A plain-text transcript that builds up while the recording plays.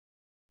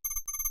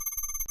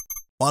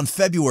On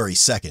February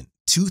 2nd,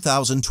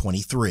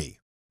 2023,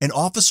 an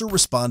officer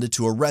responded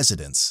to a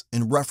residence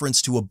in reference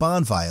to a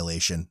bond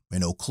violation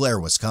in Eau Claire,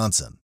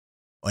 Wisconsin.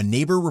 A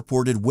neighbor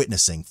reported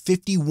witnessing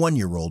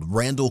 51-year-old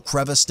Randall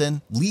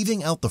Creviston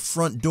leaving out the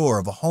front door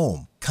of a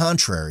home,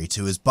 contrary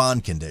to his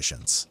bond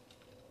conditions.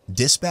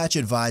 Dispatch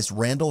advised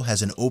Randall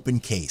has an open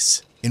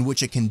case, in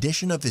which a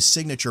condition of his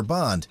signature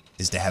bond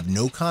is to have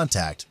no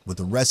contact with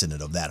the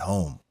resident of that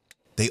home.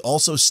 They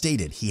also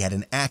stated he had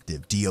an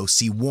active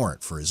DOC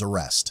warrant for his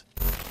arrest.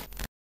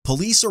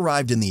 Police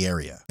arrived in the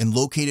area and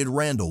located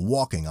Randall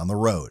walking on the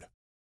road.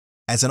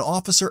 As an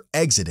officer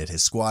exited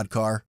his squad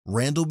car,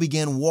 Randall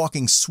began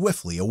walking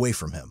swiftly away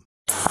from him.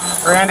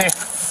 Randy.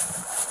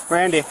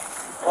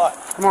 What?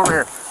 Come over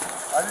here.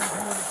 I didn't do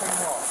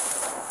anything wrong.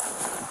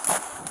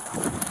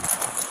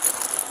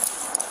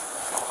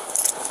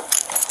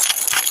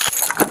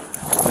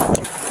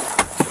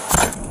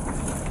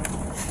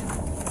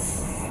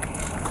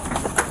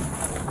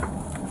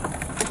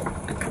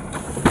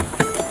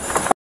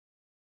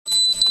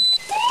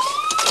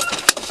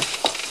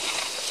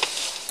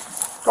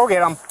 Go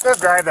get him.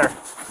 Just drive there.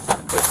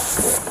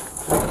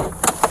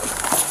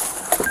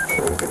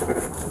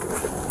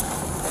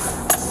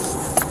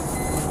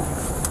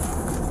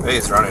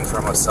 He's running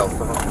from a cell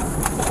phone.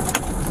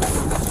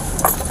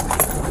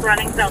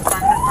 Running cell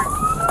phone.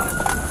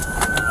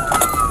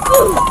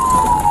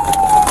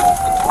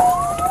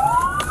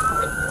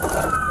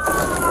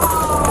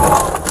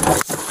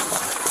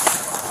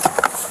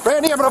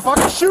 Randy, I'm gonna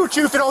fucking shoot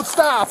you if you don't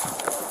stop.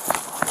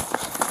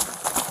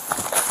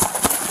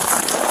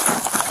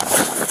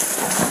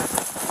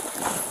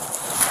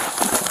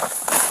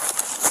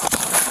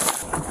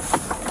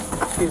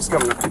 He's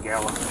coming up to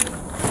Gallo.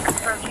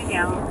 Approaching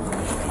Gallo.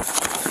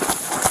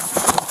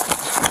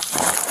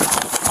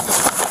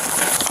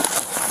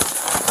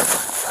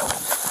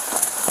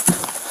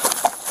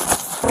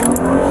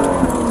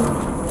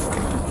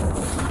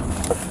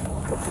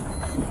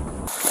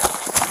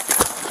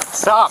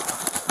 Stop.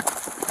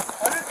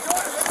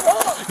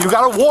 You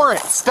got a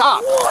warrant.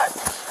 Stop.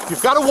 What?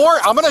 You've got a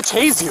warrant. I'm gonna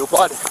tase you,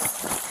 bud.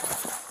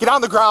 Get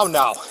on the ground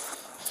now.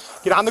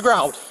 Get on the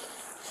ground.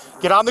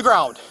 Get on the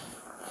ground.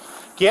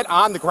 Get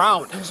on the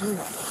ground.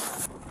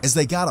 As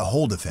they got a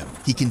hold of him,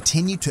 he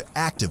continued to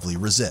actively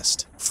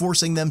resist,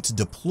 forcing them to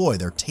deploy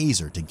their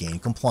taser to gain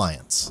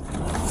compliance.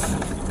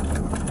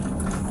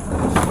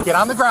 Get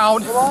on the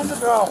ground. Get on the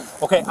ground.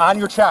 Okay, on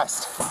your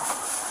chest.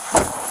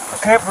 I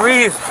can't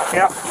breathe.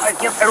 Yeah. I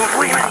don't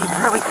breathe.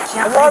 He really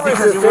can't I'm breathe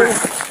because you were.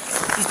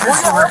 He's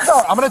pushed over.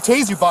 I'm gonna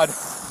tase you, bud.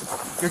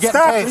 You're getting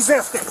Stop tased.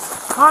 resisting.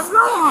 I'm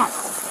not.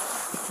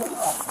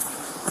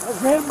 I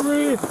can't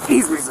breathe.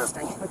 He's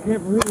resisting. I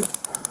can't breathe.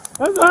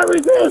 I'm not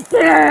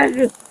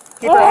resisting.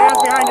 Keep your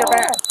hands behind your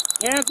back.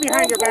 Hands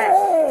behind your back.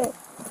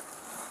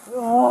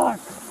 What?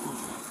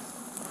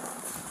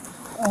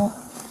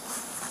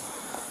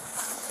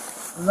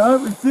 I'm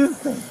not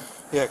resisting.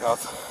 Yeah,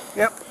 cuff.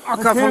 Yep, I'll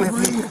I cuff him can't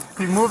breathe. if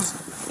he moves.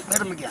 Hit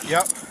him again.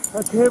 Yep.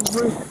 I can't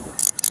breathe.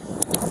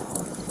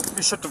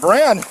 You shook the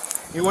brand.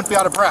 You wouldn't be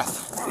out of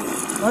breath.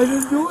 I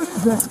didn't do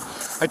anything.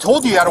 I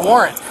told you you had a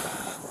warrant.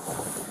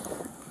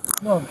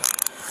 No.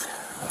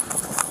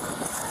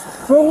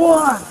 For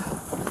what?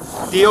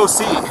 DOC.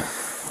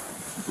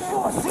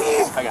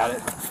 See? I got it.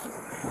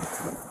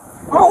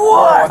 For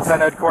what? One's at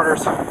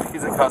headquarters.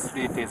 He's in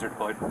custody. Taser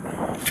deployed.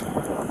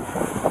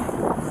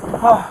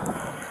 Oh,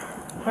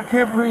 I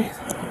can't breathe.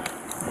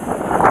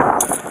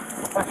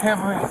 I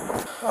can't breathe.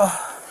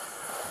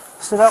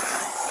 Sit up.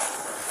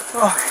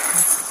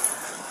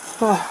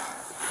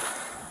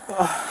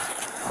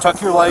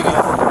 Tuck your leg in.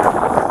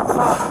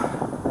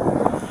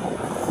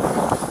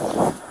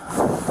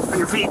 On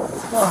your feet.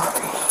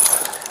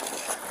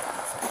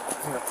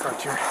 Up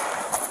front here.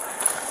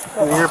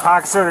 In your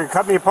pockets there,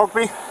 cut me, poke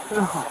me?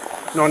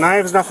 No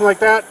knives, nothing like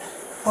that?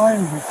 Why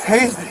did you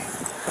tase me?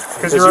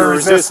 Because you were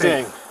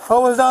resisting. I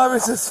was not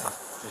resisting.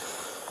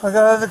 I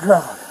got on the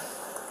ground.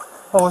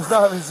 I was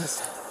not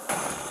resisting.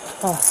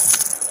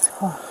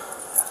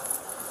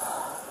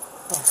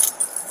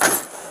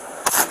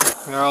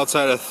 They're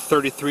outside of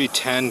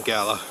 3310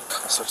 Gala.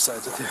 Switch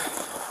sides with you.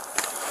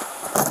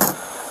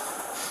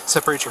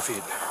 Separate your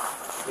feet.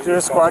 Is there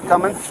a squad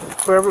coming?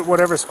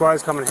 Whatever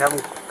squad's coming, have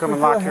them come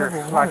and lock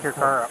your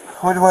car up.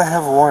 What do I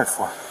have a warrant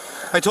for?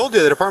 I told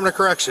you, the Department of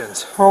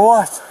Corrections. For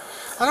what?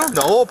 I don't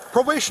know,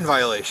 probation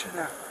violation.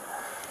 Yeah.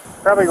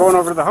 Probably going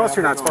over to the house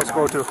you're not supposed to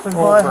go to.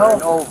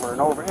 Over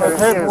and over. My It is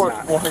paperwork's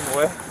not. walking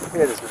away.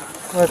 It is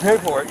not. My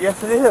paperwork,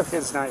 yes it is.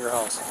 It's not your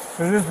house.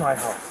 It is my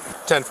house.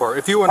 10-4.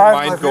 If you wouldn't I have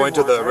mind my going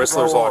to the paperwork.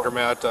 Wrestler's Go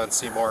Laundromat on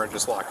Seymour and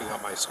just locking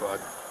up my squad.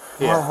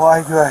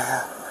 Why do I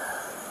have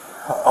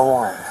a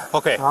warrant?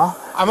 Okay. Huh?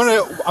 I'm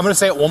gonna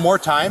say it one more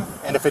time,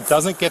 and if it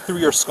doesn't get through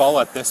your skull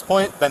at this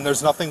point, then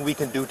there's nothing we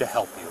can do to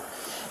help you.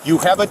 You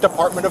have a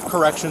Department of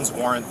Corrections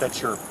warrant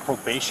that your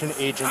probation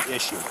agent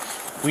issued.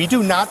 We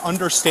do not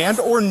understand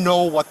or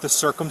know what the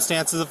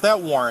circumstances of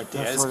that warrant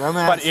is, what I'm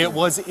but asking. it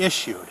was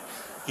issued.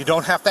 You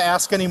don't have to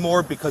ask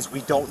anymore because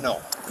we don't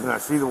know. Can I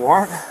see the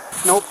warrant?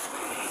 Nope.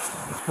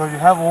 So you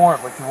have a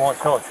warrant, but you won't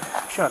show it.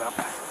 Shut up.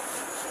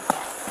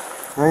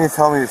 Then you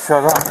tell me to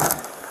shut up.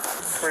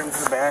 Bring him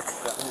to the back.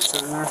 You're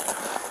sitting there.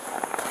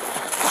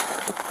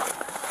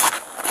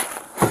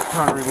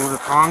 Trying to remove the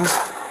prongs.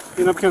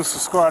 Get up against the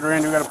squad,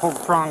 Randy. We gotta pull the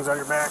prongs out of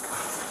your back.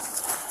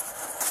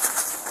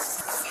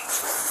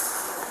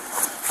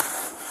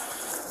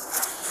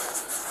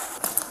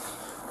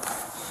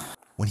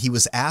 When he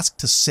was asked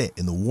to sit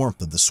in the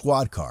warmth of the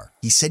squad car,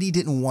 he said he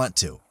didn't want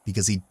to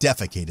because he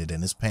defecated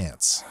in his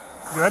pants.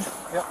 Good?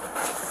 Yep.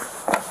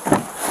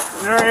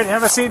 Alright,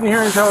 have a seat in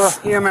here until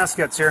EMS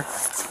gets here.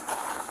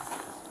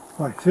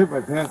 I shit my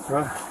pants,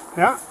 bro.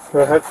 Yeah?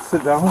 Do I have to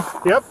sit down?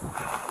 Yep.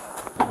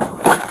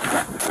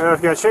 If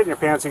you got shit in your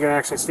pants, you can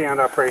actually stand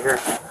up right here.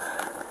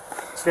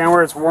 Stand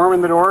where it's warm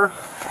in the door.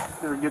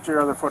 And get your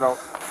other foot out.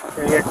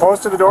 Okay, get close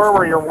to the door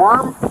where you're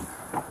warm.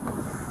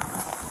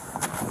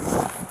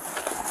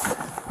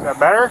 Is that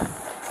better?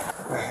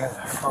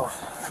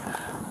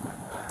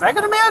 I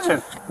can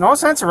imagine. No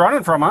sense of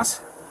running from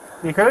us.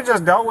 You could have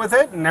just dealt with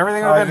it and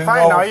everything would have been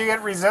fine. Now you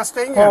get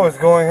resisting. What was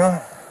going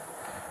on?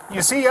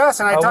 You see us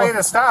and I tell you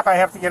to stop, I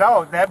have to get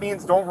out. That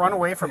means don't run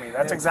away from me.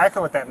 That's exactly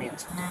what that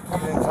means. You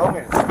didn't tell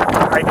me.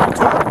 I do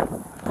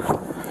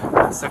too.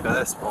 I'm sick of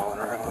this balling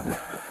around.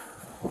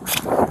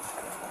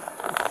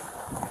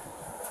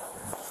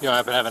 You don't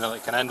happen to have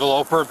like an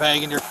envelope or a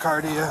bag in your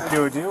car, do you?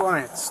 Dude, do you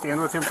want to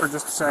stand with him for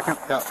just a second?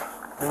 Yeah.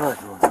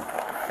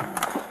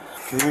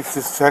 Can you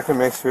just check and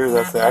make sure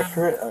that's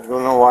accurate? I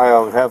don't know why I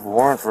would have a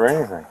warrant for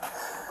anything.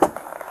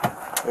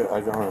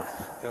 I don't know.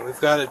 Yeah, we've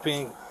got it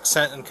being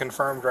sent and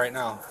confirmed right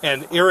now.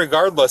 And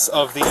irregardless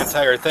of the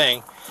entire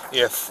thing,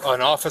 if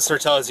an officer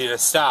tells you to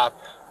stop,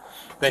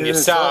 then you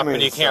stop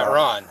and you can't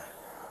run.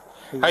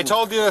 I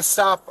told you to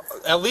stop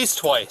at least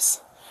twice,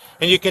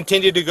 and you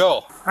continued to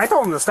go. I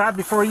told him to stop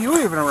before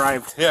you even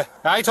arrived. Yeah,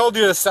 I told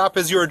you to stop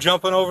as you were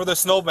jumping over the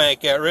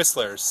snowbank at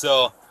Ristler's,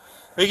 so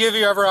we give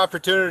you every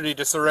opportunity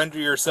to surrender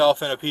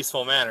yourself in a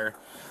peaceful manner.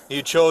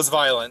 You chose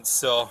violence,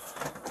 so...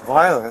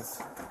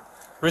 Violence?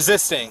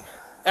 Resisting.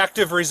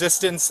 Active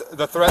resistance,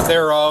 the threat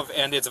thereof,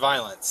 and its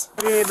violence.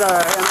 I need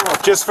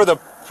envelope. Just for the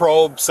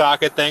probe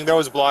socket thing, there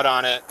was blood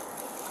on it.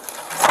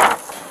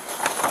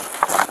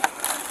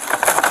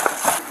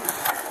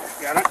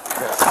 Got it?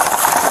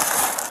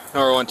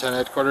 Number 110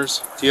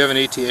 headquarters. Do you have an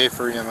ETA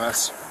for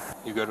EMS?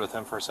 You good with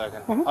him for a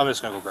second? I'm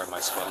just gonna go grab my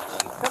squad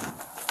then.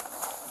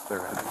 They're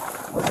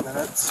ready.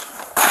 Minutes.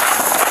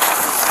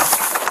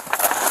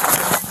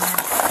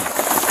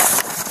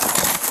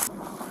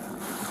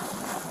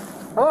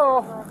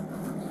 Hello.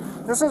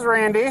 This is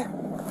Randy.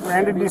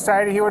 Randy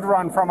decided he would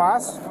run from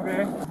us.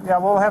 Okay. Yeah,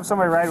 we'll have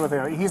somebody ride with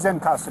him. He's in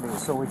custody,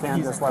 so we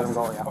can't just let him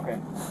go. Yeah. Okay.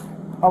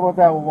 How about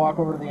that? We'll walk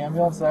over to the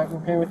ambulance. Is that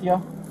okay with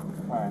you?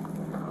 Alright.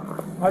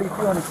 How do you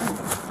feel on your feet?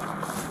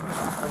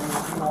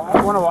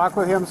 I want to walk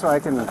with him so I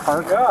can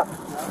park. Yeah.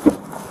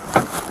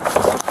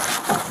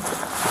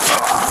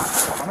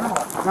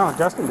 No,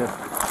 Justin did.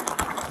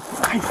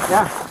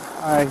 Yeah.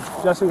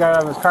 Justin got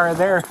out of his car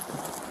there.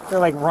 They're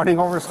like running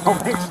over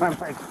snowbanks, and I'm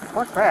like,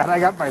 fuck that. I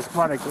got my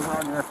squad. I can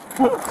run here.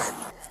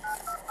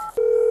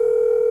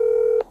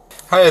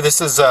 Hi,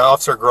 this is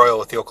Officer Groyle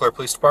with the Eau Claire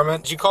Police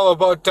Department. Did you call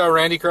about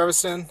Randy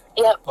Creviston?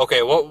 Yep.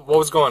 Okay, what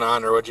was going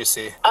on, or what'd you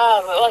see?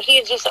 Well,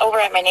 he's just over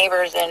at my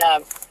neighbor's, and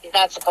he's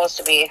not supposed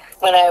to be.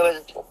 When I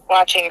was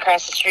watching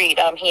across the street,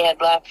 he had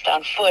left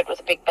on foot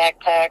with a big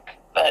backpack,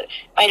 but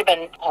might have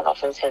been, I don't know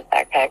if it was his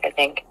backpack, I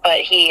think.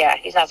 But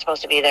he's not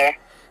supposed to be there.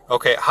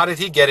 Okay, how did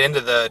he get into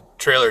the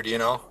trailer, do you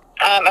know?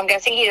 I'm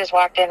guessing he just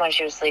walked in when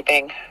she was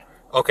sleeping.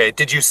 Okay,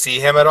 did you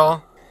see him at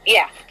all?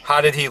 Yeah. How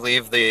did he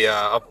leave the,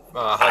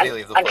 how did he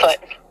leave the on place?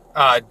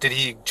 Foot. Did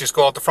he just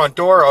go out the front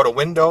door, out a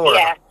window? Or?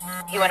 Yeah,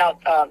 he went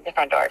out the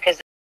front door, because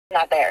he's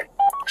not there.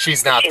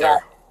 She's not She there.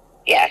 left.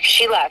 Yeah,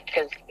 she left,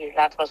 because he's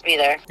not supposed to be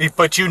there.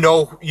 But you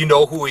know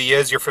who he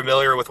is, you're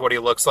familiar with what he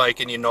looks like,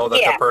 and you know that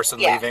the person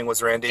yeah. leaving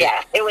was Randy?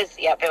 Yeah, it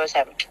was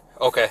him.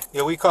 Okay.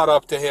 Yeah, we caught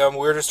up to him. We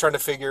were just trying to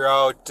figure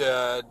out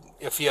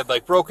if he had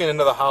like broken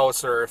into the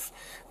house or if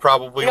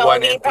probably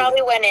went in. No, he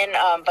probably went in,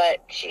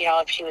 but she,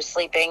 if she was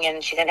sleeping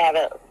and she didn't have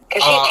it,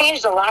 because she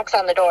changed the locks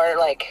on the door.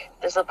 Like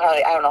this is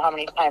probably, I don't know how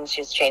many times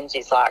she's changed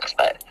these locks,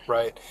 but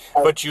right.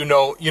 But you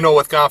know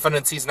with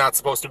confidence he's not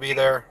supposed to be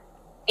there.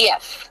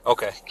 yes.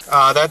 Okay.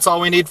 That's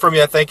all we need from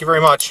you. Thank you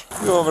very much.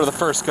 Go over to the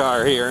first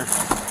car here.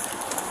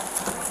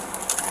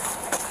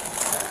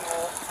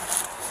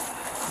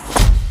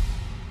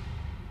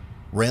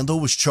 Randall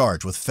was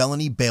charged with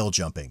felony bail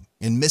jumping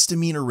and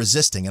misdemeanor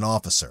resisting an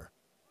officer.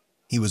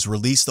 He was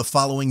released the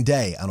following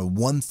day on a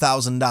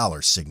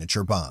 $1,000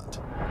 signature bond.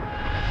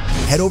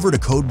 Head over to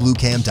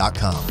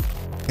codebluecam.com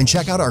and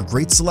check out our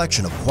great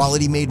selection of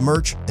quality-made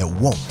merch that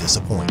won't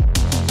disappoint.